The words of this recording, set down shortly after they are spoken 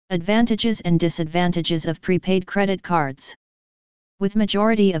Advantages and disadvantages of prepaid credit cards. With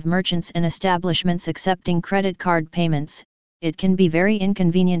majority of merchants and establishments accepting credit card payments, it can be very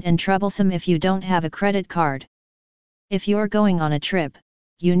inconvenient and troublesome if you don't have a credit card. If you're going on a trip,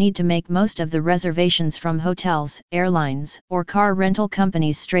 you need to make most of the reservations from hotels, airlines, or car rental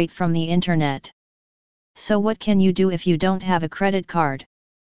companies straight from the internet. So what can you do if you don't have a credit card?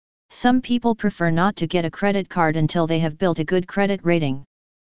 Some people prefer not to get a credit card until they have built a good credit rating.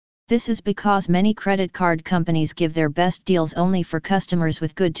 This is because many credit card companies give their best deals only for customers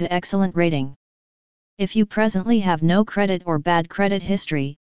with good to excellent rating. If you presently have no credit or bad credit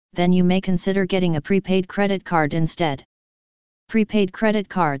history, then you may consider getting a prepaid credit card instead. Prepaid credit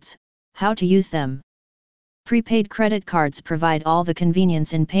cards, how to use them. Prepaid credit cards provide all the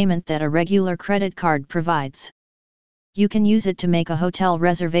convenience in payment that a regular credit card provides. You can use it to make a hotel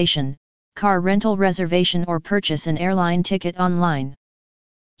reservation, car rental reservation, or purchase an airline ticket online.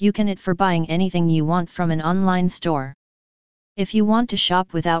 You can it for buying anything you want from an online store. If you want to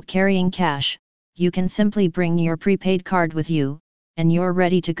shop without carrying cash, you can simply bring your prepaid card with you, and you're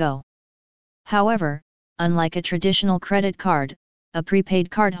ready to go. However, unlike a traditional credit card, a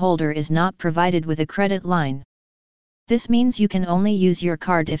prepaid card holder is not provided with a credit line. This means you can only use your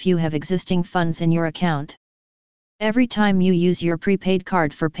card if you have existing funds in your account. Every time you use your prepaid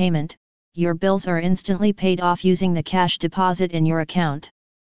card for payment, your bills are instantly paid off using the cash deposit in your account.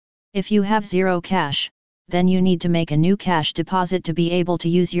 If you have zero cash, then you need to make a new cash deposit to be able to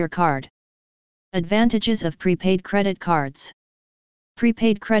use your card. Advantages of prepaid credit cards.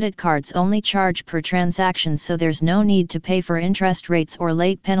 Prepaid credit cards only charge per transaction, so there's no need to pay for interest rates or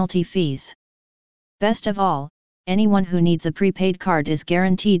late penalty fees. Best of all, anyone who needs a prepaid card is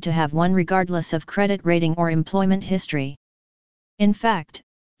guaranteed to have one regardless of credit rating or employment history. In fact,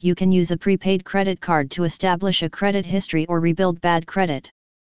 you can use a prepaid credit card to establish a credit history or rebuild bad credit.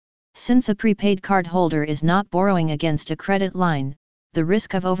 Since a prepaid card holder is not borrowing against a credit line, the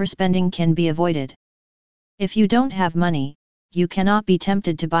risk of overspending can be avoided. If you don't have money, you cannot be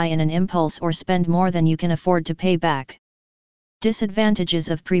tempted to buy in an impulse or spend more than you can afford to pay back. Disadvantages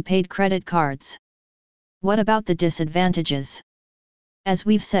of prepaid credit cards. What about the disadvantages? As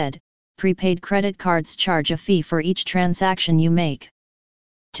we've said, prepaid credit cards charge a fee for each transaction you make.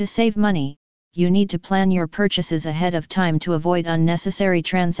 To save money, you need to plan your purchases ahead of time to avoid unnecessary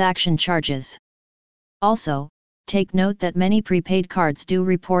transaction charges. Also, take note that many prepaid cards do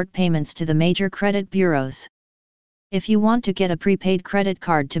report payments to the major credit bureaus. If you want to get a prepaid credit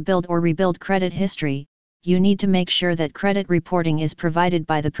card to build or rebuild credit history, you need to make sure that credit reporting is provided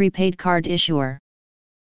by the prepaid card issuer.